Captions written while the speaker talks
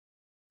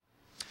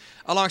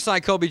Alongside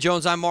Cobi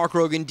Jones, I'm Mark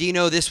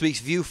Rogondino. This week's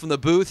View from the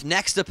Booth.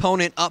 Next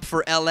opponent up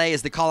for LA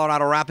is the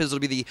Colorado Rapids. It'll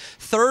be the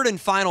third and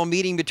final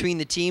meeting between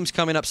the teams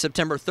coming up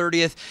September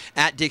 30th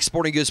at Dick's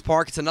Sporting Goods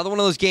Park. It's another one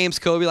of those games,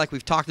 Cobi, like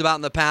we've talked about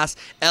in the past.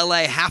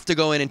 LA have to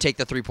go in and take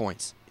the 3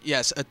 points.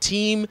 Yes, a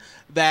team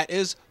that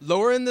is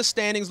lower in the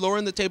standings, lower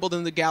in the table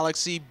than the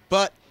Galaxy,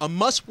 but a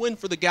must-win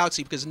for the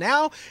Galaxy because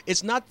now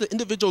it's not the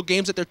individual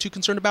games that they're too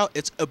concerned about.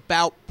 It's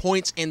about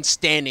points and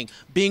standing,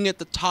 being at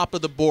the top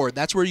of the board.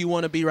 That's where you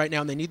want to be right now,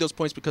 and they need those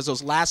points because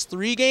those last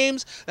 3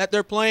 games that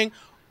they're playing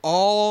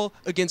all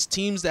against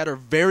teams that are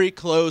very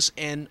close,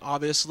 and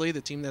obviously the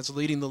team that's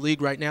leading the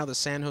league right now, the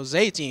San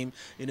Jose team,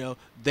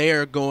 they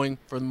are going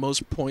for the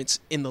most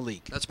points in the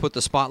league. Let's put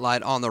the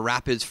spotlight on the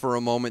Rapids for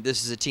a moment.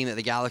 This is a team that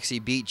the Galaxy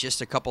beat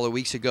just a couple of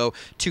weeks ago,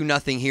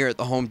 2-0 here at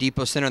the Home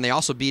Depot Center, and they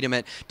also beat them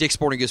at Dick's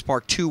Sporting Goods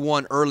Park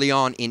 2-1 early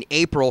on in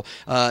April.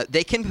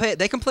 They can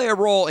play a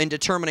role in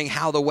determining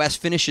how the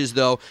West finishes,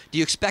 though. Do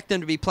you expect them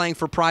to be playing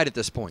for pride at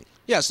this point?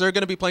 Yes, they're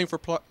going to be playing for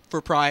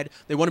pride.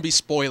 They want to be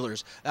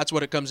spoilers. That's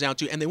what it comes down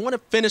to. And they want to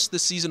finish the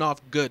season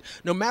off good.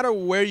 No matter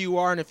where you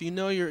are, and if you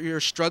know you're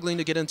struggling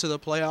to get into the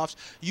playoffs,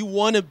 you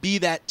want to be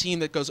that team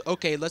that goes,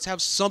 okay, let's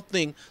have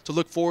something to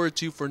look forward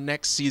to for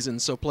next season.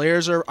 So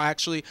players are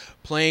actually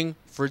playing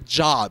for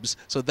jobs.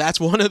 So that's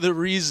one of the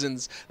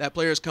reasons that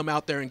players come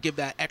out there and give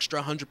that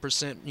extra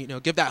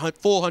 100%, give that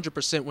full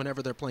 100%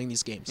 whenever they're playing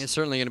these games. It's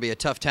certainly going to be a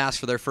tough task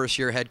for their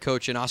first-year head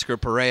coach in Oscar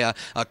Perea.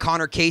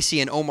 Conor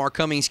Casey and Omar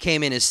Cummings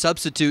came in as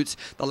substitutes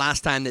the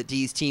last time that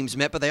these teams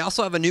met, but they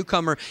also have a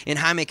newcomer in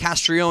Jaime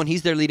Castrillon.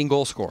 He's their leading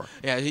goal scorer.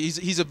 Yeah,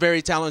 he's a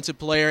very talented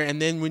player,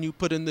 and then when you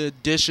put in the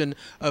addition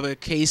of a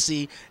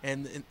Casey,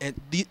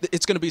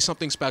 it's going to be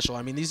something special.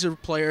 I mean, these are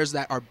players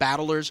that are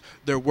battlers,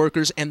 they're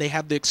workers, and they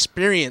have the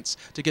experience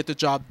to get the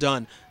job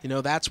done.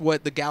 That's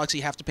what the Galaxy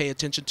have to pay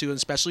attention to, and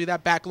especially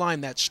that back line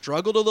that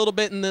struggled a little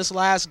bit in this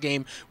last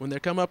game when they're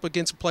coming up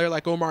against a player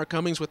like Omar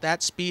Cummings with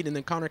that speed, and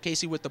then Conor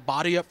Casey with the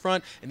body up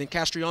front, and then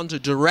Castrillon to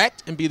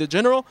direct and be the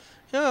general.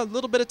 Yeah, a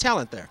little bit of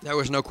talent there. There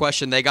was no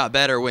question they got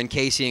better when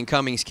Casey and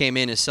Cummings came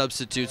in as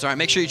substitutes. All right,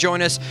 make sure you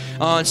join us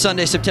on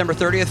Sunday, September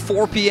 30th,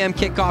 4 p.m.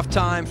 kickoff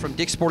time from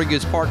Dick's Sporting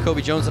Goods Park.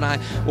 Cobi Jones and I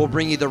will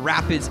bring you the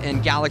Rapids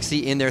and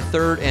Galaxy in their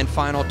third and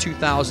final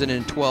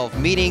 2012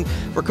 meeting.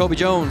 For Cobi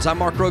Jones, I'm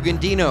Mark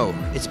Rogondino.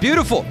 It's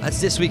beautiful.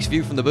 That's this week's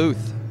View from the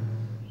Booth.